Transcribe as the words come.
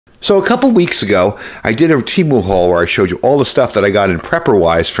So a couple weeks ago, I did a Temu haul where I showed you all the stuff that I got in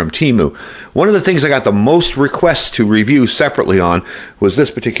prepper-wise from Temu. One of the things I got the most requests to review separately on was this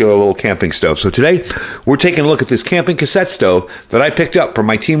particular little camping stove. So today, we're taking a look at this camping cassette stove that I picked up from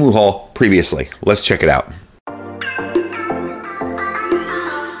my Temu haul previously. Let's check it out.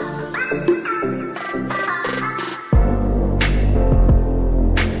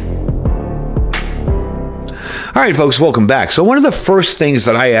 All right, folks, welcome back. So one of the first things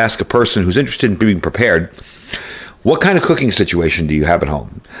that I ask a person who's interested in being prepared, what kind of cooking situation do you have at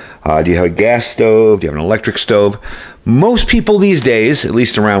home? Do you have a gas stove? Do you have an electric stove? Most people these days, at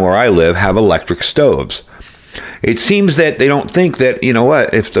least around where I live, have electric stoves. It seems that they don't think that, you know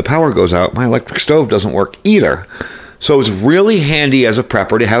what, if the power goes out, my electric stove doesn't work either. So it's really handy as a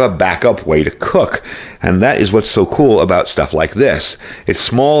prepper to have a backup way to cook. And that is what's so cool about stuff like this. It's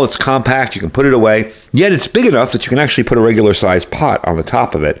small, it's compact, you can put it away, yet it's big enough that you can actually put a regular sized pot on the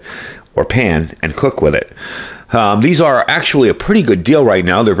top of it, or pan, and cook with it. These are actually a pretty good deal right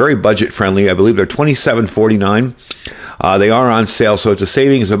now. They're very budget friendly. I believe they're $27.49. They are on sale, so it's a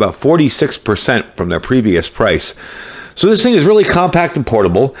savings of about 46% from their previous price. So this thing is really compact and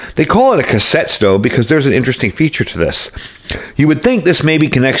portable. They call it a cassette stove because there's an interesting feature to this. You would think this maybe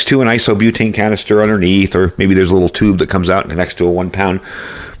connects to an isobutane canister underneath, or maybe there's a little tube that comes out and connects to a 1-pound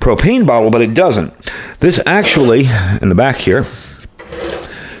propane bottle, but it doesn't. This actually, in the back here,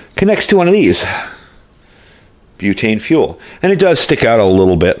 connects to one of these. Butane fuel. And it does stick out a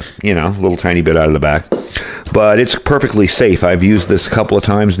little bit, you know, a little tiny bit out of the back. But it's perfectly safe. I've used this a couple of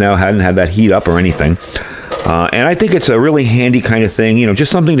times now, hadn't had that heat up or anything. And I think it's a really handy kind of thing, you know,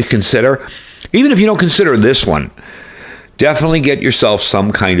 just something to consider. Even if you don't consider this one, definitely get yourself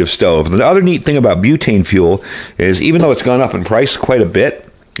some kind of stove. And the other neat thing about butane fuel is even though it's gone up in price quite a bit,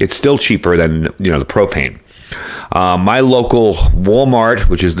 it's still cheaper than, you know, the propane. My local Walmart,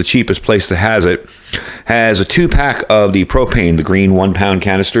 which is the cheapest place that has it, has a 2-pack of the propane, the green 1-pound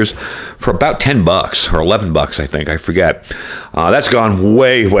canisters, for about $10 or $11, I think. I forget. That's gone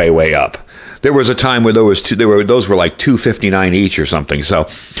way, way, way up. There was a time where those were like $2.59 each or something. So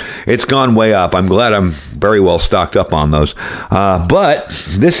it's gone way up. I'm glad I'm very well stocked up on those. But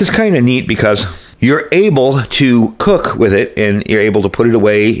this is kind of neat because you're able to cook with it, and you're able to put it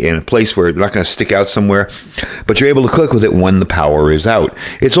away in a place where it's not going to stick out somewhere, but you're able to cook with it when the power is out.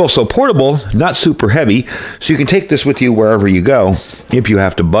 It's also portable, not super heavy, so you can take this with you wherever you go if you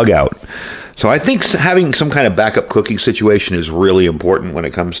have to bug out. So I think having some kind of backup cooking situation is really important when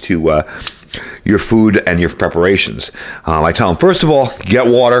it comes to your food and your preparations. I tell them, first of all, get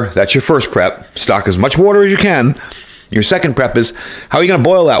water. That's your first prep. Stock as much water as you can. Your second prep is, how are you going to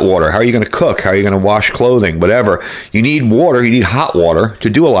boil that water? How are you going to cook? How are you going to wash clothing? Whatever. You need water. You need hot water to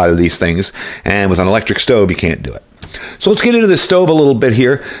do a lot of these things. And with an electric stove, you can't do it. So let's get into the stove a little bit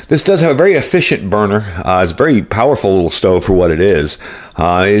here. This does have a very efficient burner. It's a very powerful little stove for what it is.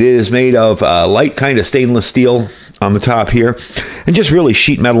 It is made of light kind of stainless steel on the top here, and just really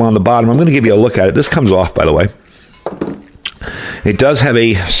sheet metal on the bottom. I'm going to give you a look at it. This comes off, by the way. It does have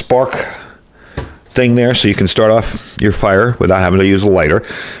a spark thing there, so you can start off your fire without having to use a lighter.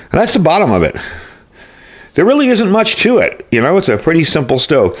 And that's the bottom of it. There really isn't much to it. You know, it's a pretty simple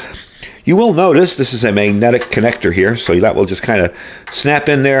stove. You will notice this is a magnetic connector here, so that will just kind of snap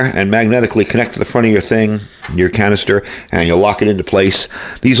in there and magnetically connect to the front of your thing, your canister, and you'll lock it into place.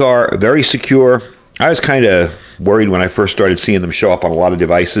 These are very secure. I was kind of worried when I first started seeing them show up on a lot of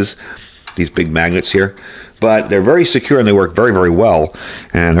devices, these big magnets here, but they're very secure and they work very, very well,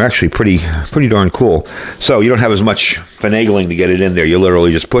 and they're actually pretty darn cool. So you don't have as much finagling to get it in there. You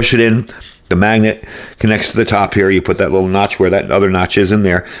literally just push it in. The magnet connects to the top here. You put that little notch where that other notch is in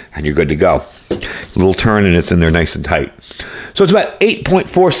there, and you're good to go. A little turn, and it's in there nice and tight. So it's about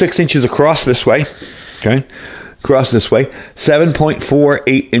 8.46 inches across this way. Okay, across this way,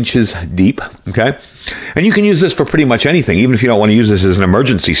 7.48 inches deep. Okay, and you can use this for pretty much anything. Even if you don't want to use this as an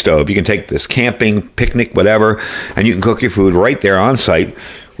emergency stove, you can take this camping, picnic, whatever, and you can cook your food right there on site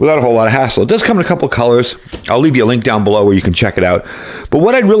without a whole lot of hassle. It does come in a couple of colors. I'll leave you a link down below where you can check it out. But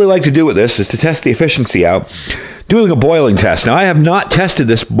what I'd really like to do with this is to test the efficiency out, doing a boiling test. Now, I have not tested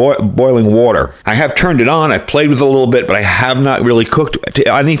this boiling water. I have turned it on. I've played with it a little bit, but I have not really cooked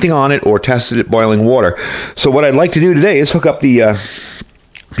anything on it or tested it boiling water. So what I'd like to do today is hook up the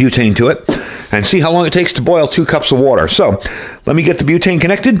butane to it and see how long it takes to boil 2 cups of water. So let me get the butane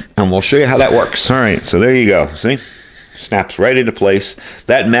connected, and we'll show you how that works. All right, so there you go. See? Snaps right into place.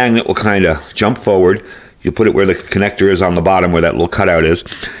 That magnet will kind of jump forward. You put it where the connector is on the bottom, where that little cutout is,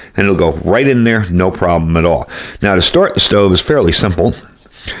 and it'll go right in there, no problem at all. Now, to start the stove is fairly simple.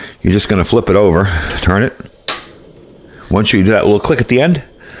 You're just going to flip it over, turn it. Once you do that little click at the end,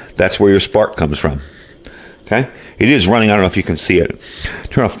 That's where your spark comes from. Okay? It is running. I don't know if you can see it.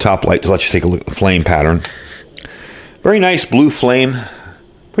 Turn off the top light to let you take a look at the flame pattern. Very nice blue flame.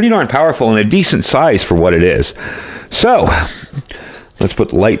 Pretty darn powerful and a decent size for what it is. So, let's put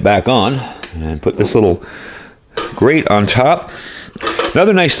the light back on and put this little grate on top.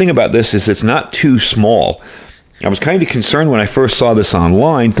 Another nice thing about this is it's not too small. I was kind of concerned when I first saw this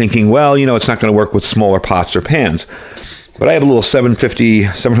online, thinking, well, you know, it's not going to work with smaller pots or pans. But I have a little 750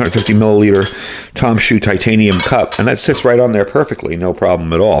 milliliter Tom Shoe titanium cup, and that sits right on there perfectly, no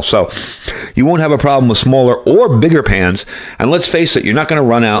problem at all. So you won't have a problem with smaller or bigger pans. And let's face it, you're not going to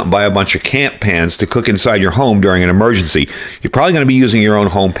run out and buy a bunch of camp pans to cook inside your home during an emergency. You're probably going to be using your own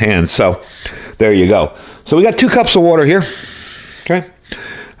home pans. So there you go. So we got 2 cups of water here. Okay.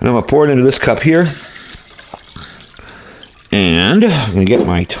 And I'm going to pour it into this cup here. And I'm going to get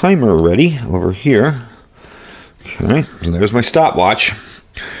my timer ready over here. Okay, so there's my stopwatch.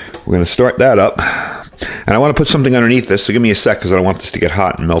 We're going to start that up. And I want to put something underneath this, so give me a sec because I don't want this to get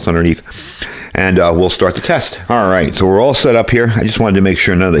hot and melt underneath. And we'll start the test. All right, so we're all set up here. I just wanted to make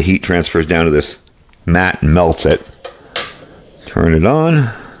sure none of the heat transfers down to this mat and melts it. Turn it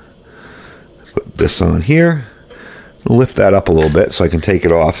on. Put this on here. Lift that up a little bit so I can take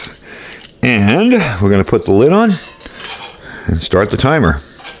it off. And we're going to put the lid on and start the timer.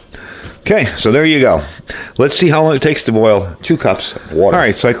 Okay, so there you go. Let's see how long it takes to boil 2 cups of water. All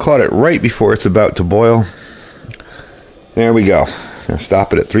right, so I caught it right before it's about to boil. There we go. Now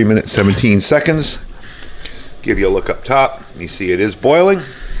stop it at 3 minutes, 17 seconds. Give you a look up top. You see it is boiling.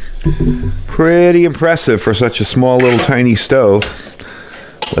 Pretty impressive for such a small little tiny stove.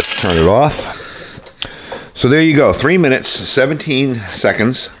 Let's turn it off. So there you go, 3 minutes, 17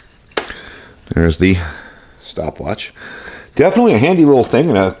 seconds. There's the stopwatch. Definitely a handy little thing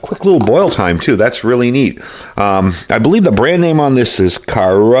and a quick little boil time too. That's really neat. I believe the brand name on this is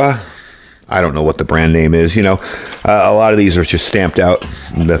Cara. I don't know what the brand name is. You know, a lot of these are just stamped out.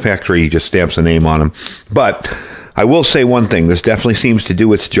 The factory just stamps a name on them. But I will say one thing. This definitely seems to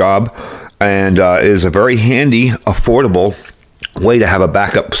do its job and is a very handy, affordable way to have a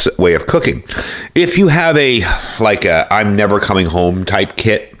backup way of cooking. If you have a I'm never coming home type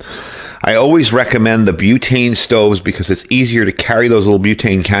kit, I always recommend the butane stoves because it's easier to carry those little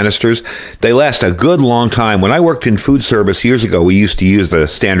butane canisters. They last a good long time. When I worked in food service years ago, we used to use the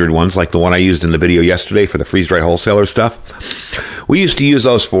standard ones like the one I used in the video yesterday for the freeze-dried wholesaler stuff. We used to use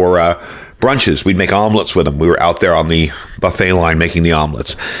those for brunches. We'd make omelets with them. We were out there on the buffet line making the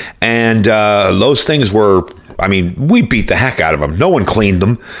omelets. And those things were, I mean, we beat the heck out of them. No one cleaned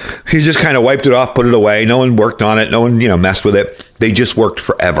them. You just kind of wiped it off, put it away. No one worked on it. No one, messed with it. They just worked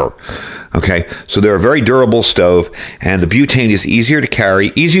forever. Okay, so they're a very durable stove, and the butane is easier to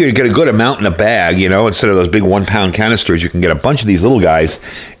carry, easier to get a good amount in a bag, instead of those big 1-pound canisters. You can get a bunch of these little guys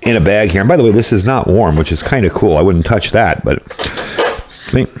in a bag here. And by the way, this is not warm, which is kind of cool. I wouldn't touch that, but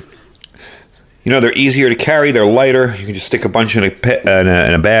they're easier to carry. They're lighter. You can just stick a bunch in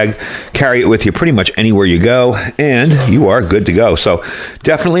a bag, carry it with you pretty much anywhere you go, and you are good to go. So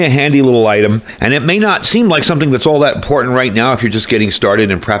definitely a handy little item. And it may not seem like something that's all that important right now if you're just getting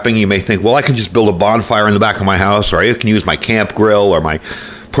started in prepping. You may think, well, I can just build a bonfire in the back of my house, or I can use my camp grill or my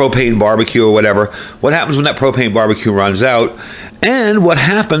propane barbecue or whatever. What happens when that propane barbecue runs out? And what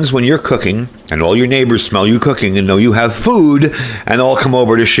happens when you're cooking and all your neighbors smell you cooking and know you have food and they'll come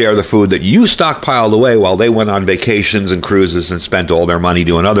over to share the food that you stockpiled away while they went on vacations and cruises and spent all their money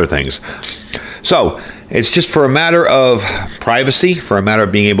doing other things. So it's just for a matter of privacy, for a matter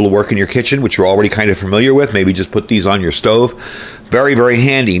of being able to work in your kitchen, which you're already kind of familiar with. Maybe just put these on your stove. Very, very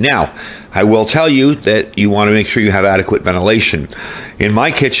handy. Now, I will tell you that you want to make sure you have adequate ventilation. In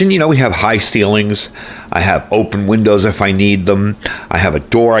my kitchen, we have high ceilings. I have open windows if I need them. I have a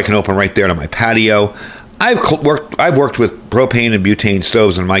door I can open right there to my patio. I've worked with propane and butane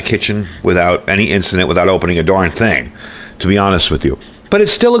stoves in my kitchen without any incident, without opening a darn thing, to be honest with you. But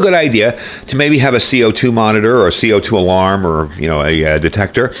it's still a good idea to maybe have a CO2 monitor or a CO2 alarm or, a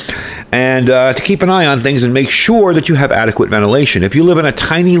detector, and to keep an eye on things and make sure that you have adequate ventilation. If you live in a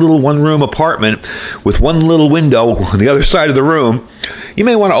tiny little one-room apartment with one little window on the other side of the room, you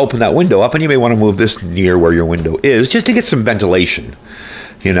may want to open that window up and you may want to move this near where your window is just to get some ventilation.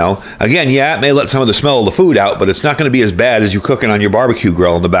 Again, yeah, it may let some of the smell of the food out, but it's not going to be as bad as you cooking on your barbecue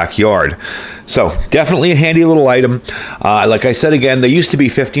grill in the backyard. So definitely a handy little item. Like I said again, they used to be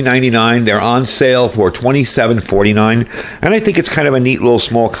 $50.99. They're on sale for $27.49. And I think it's kind of a neat little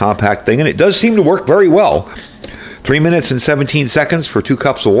small compact thing. And it does seem to work very well. 3 minutes and 17 seconds for 2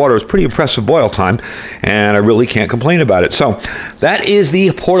 cups of water is pretty impressive boil time, and I really can't complain about it. So that is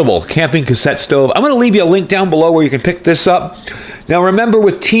the portable camping cassette stove. I'm going to leave you a link down below where you can pick this up. Now remember,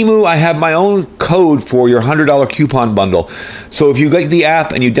 with Temu, I have my own code for your $100 coupon bundle. So if you get the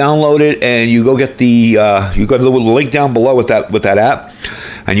app and you download it and you go get the you go to the link down below with that app,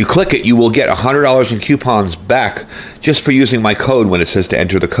 and you click it, you will get $100 in coupons back just for using my code when it says to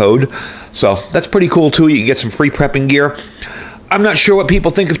enter the code. So that's pretty cool too. You can get some free prepping gear. I'm not sure what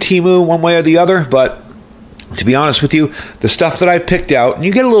people think of Temu one way or the other, but to be honest with you, the stuff that I've picked out, and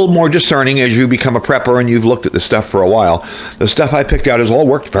you get a little more discerning as you become a prepper and you've looked at this stuff for a while, the stuff I picked out has all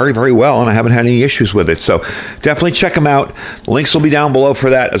worked very, very well, and I haven't had any issues with it. So definitely check them out. The links will be down below for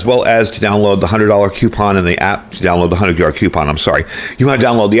that, as well as to download the $100 coupon in the app. To download the $100 coupon, I'm sorry. You want to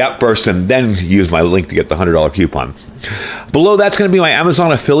download the app first and then use my link to get the $100 coupon. Below that's going to be my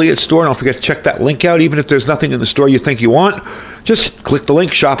Amazon affiliate store. Don't forget to check that link out. Even if there's nothing in the store you think you want, just click the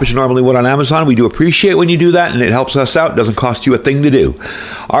link, shop as you normally would on Amazon. We do appreciate when you do that, and it helps us out. It doesn't cost you a thing to do.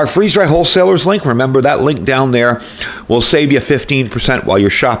 Our freeze-dry wholesalers link, remember that link down there will save you 15% while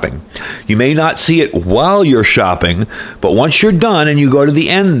you're shopping. You may not see it while you're shopping, but once you're done and you go to the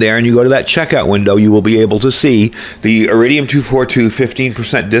end there and you go to that checkout window, you will be able to see the Iridium 242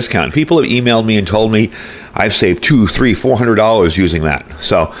 15% discount. People have emailed me and told me I've saved $200, $300, $400 using that.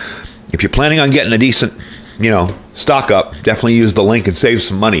 So if you're planning on getting a decent, stock up, definitely use the link and save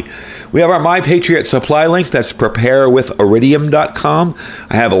some money. We have our My Patriot Supply link. That's preparewithiridium.com.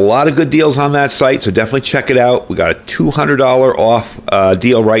 I have a lot of good deals on that site, so definitely check it out. We got a $200 off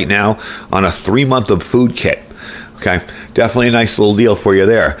deal right now on a 3-month of food kit. Okay, definitely a nice little deal for you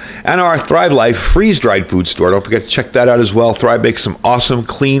there. And our Thrive Life freeze-dried food store. Don't forget to check that out as well. Thrive makes some awesome,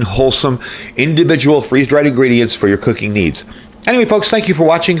 clean, wholesome, individual freeze-dried ingredients for your cooking needs. Anyway, folks, thank you for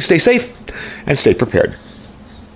watching. Stay safe and stay prepared.